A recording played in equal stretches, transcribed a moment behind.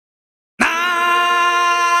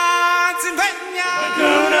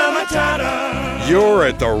You're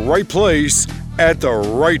at the right place at the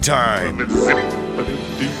right time.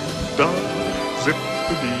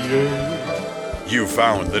 You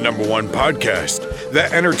found the #1 podcast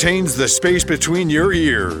that entertains the space between your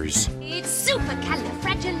ears. It's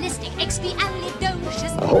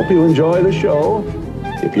supercalifragilisticexpialidocious. I hope you enjoy the show.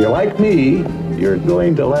 If you're like me, you're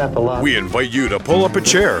going to laugh a lot. We invite you to pull up a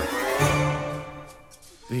chair.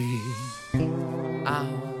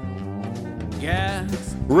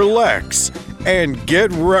 Relax and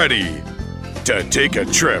get ready to take a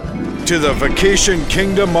trip to the vacation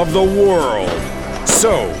kingdom of the world.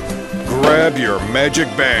 So, grab your magic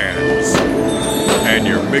bands and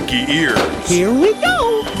your Mickey ears. Here we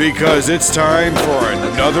go! Because it's time for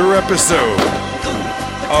another episode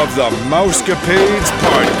of the Mousecapades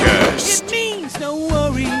Podcast. It means no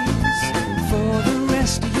worries for the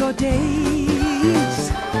rest of your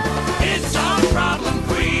days. It's our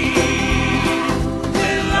problem-free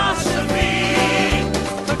philosophy.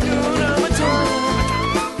 Hakuna Matata.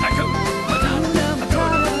 Hakuna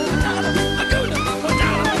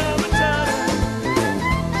Matata.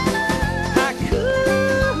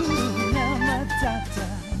 Hakuna Matata.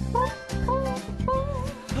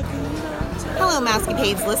 Hello,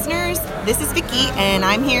 Mousecapades listeners. This is Vicky, and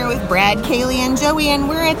I'm here with Brad, Kaylee, and Joey, and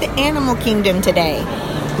we're at the Animal Kingdom today.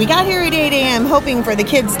 We got here at 8 a.m. hoping for the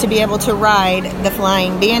kids to be able to ride the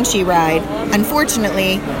Flying Banshee ride.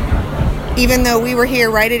 Unfortunately, even though we were here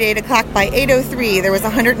right at 8 o'clock, by 8:03, there was a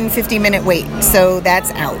 150-minute wait, so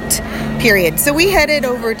that's out, period. So we headed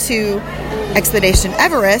over to Expedition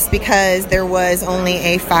Everest because there was only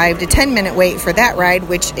a 5 to 10-minute wait for that ride,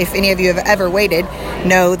 which, if any of you have ever waited,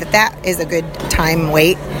 know that that is a good time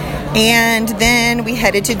wait. And then we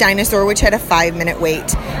headed to Dinosaur, which had a 5-minute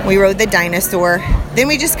wait. We rode the Dinosaur. Then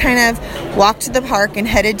we just kind of walked to the park and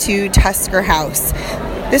headed to Tusker House.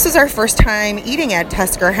 This was our first time eating at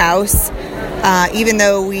Tusker House. Even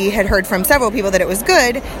though we had heard from several people that it was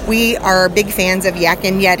good, we are big fans of Yak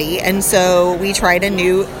and Yeti, and so we tried a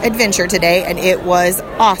new adventure today, and it was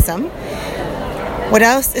awesome. What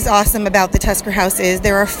else is awesome about the Tusker House is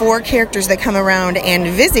there are 4 characters that come around and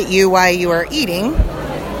visit you while you are eating.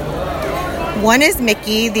 One is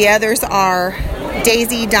Mickey, the others are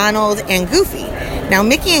Daisy, Donald, and Goofy. Now,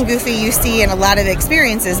 Mickey and Goofy you see in a lot of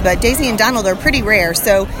experiences, but Daisy and Donald are pretty rare,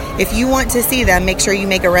 so if you want to see them, make sure you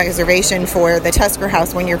make a reservation for the Tusker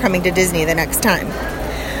House when you're coming to Disney the next time.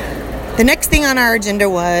 The next thing on our agenda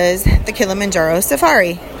was the Kilimanjaro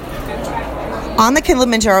Safari. On the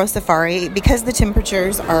Kilimanjaro Safari, because the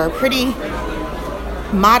temperatures are pretty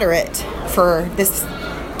moderate for this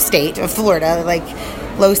state of Florida, like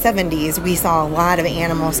low 70s, we saw a lot of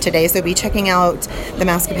animals today, so be checking out the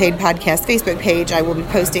Mousecapade Podcast Facebook page. I will be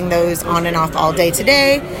posting those on and off all day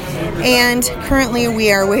today. And currently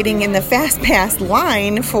we are waiting in the Fast Pass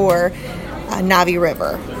line for Navi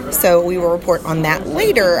River, so we will report on that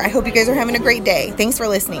later. I hope you guys are having a great day. Thanks for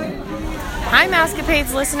listening. Hi,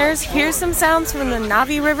 Mousecapades listeners. Here's some sounds from the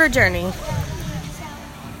Navi River journey.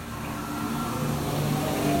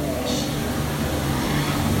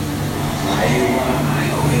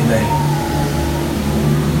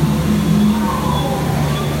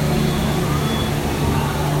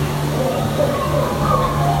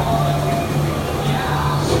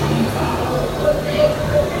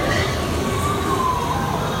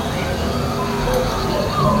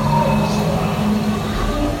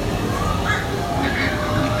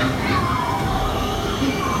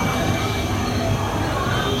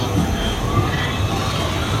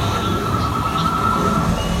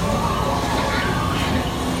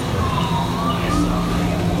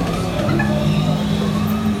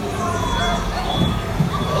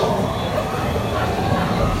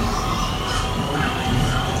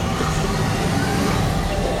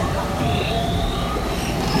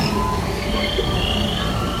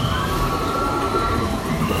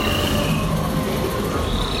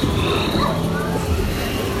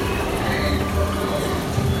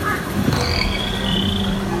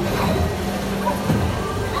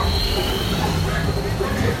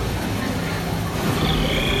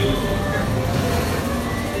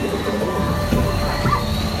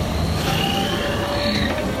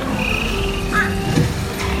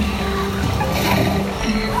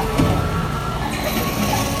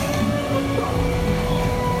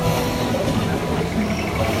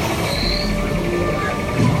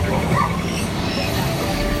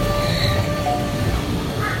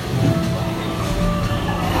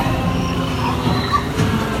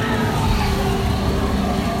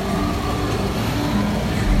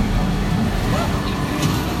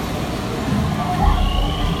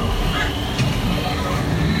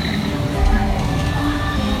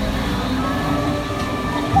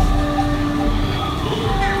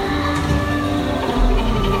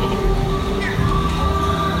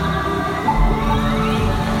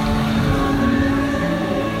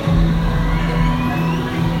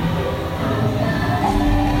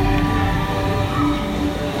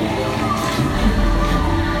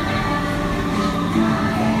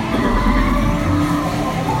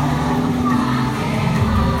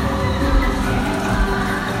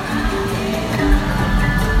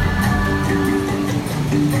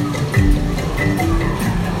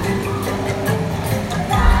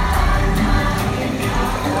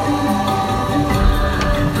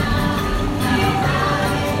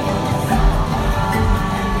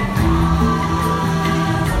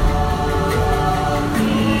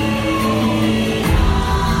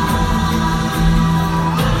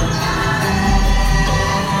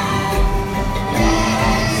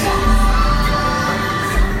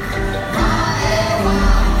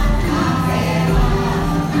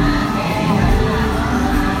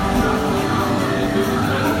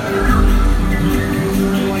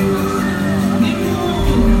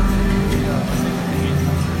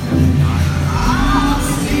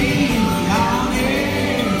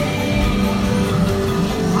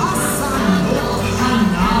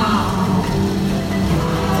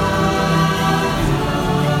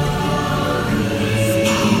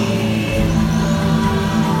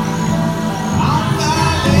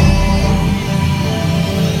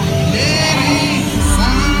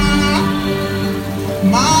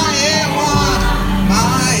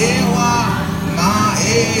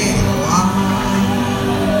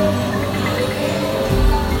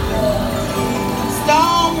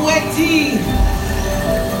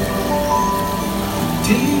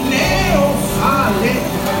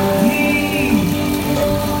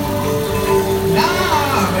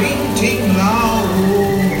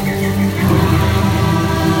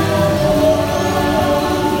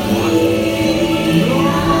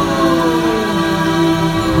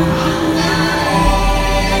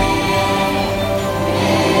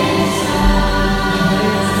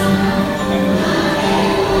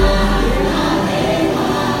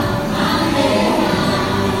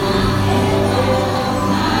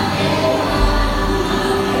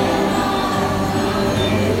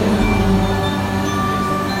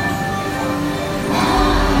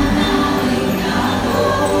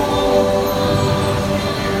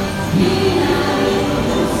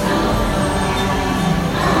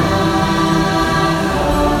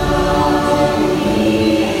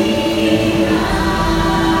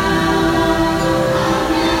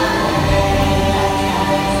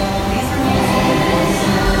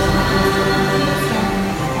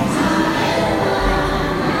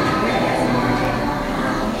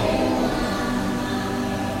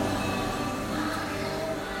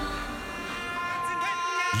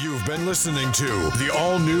 You've been listening to the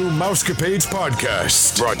all-new Mousecapades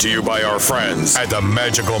podcast, brought to you by our friends at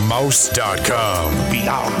themagicalmouse.com. Be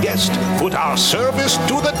our guest. Put our service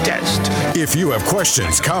to the test. If you have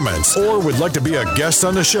questions, comments, or would like to be a guest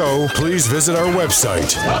on the show, please visit our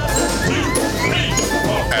website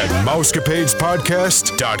at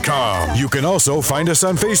mousecapadespodcast.com. You can also find us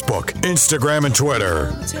on Facebook, Instagram, and Twitter.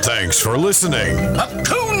 Thanks for listening.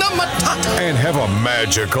 Hakuna Matata. And have a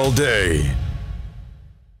magical day.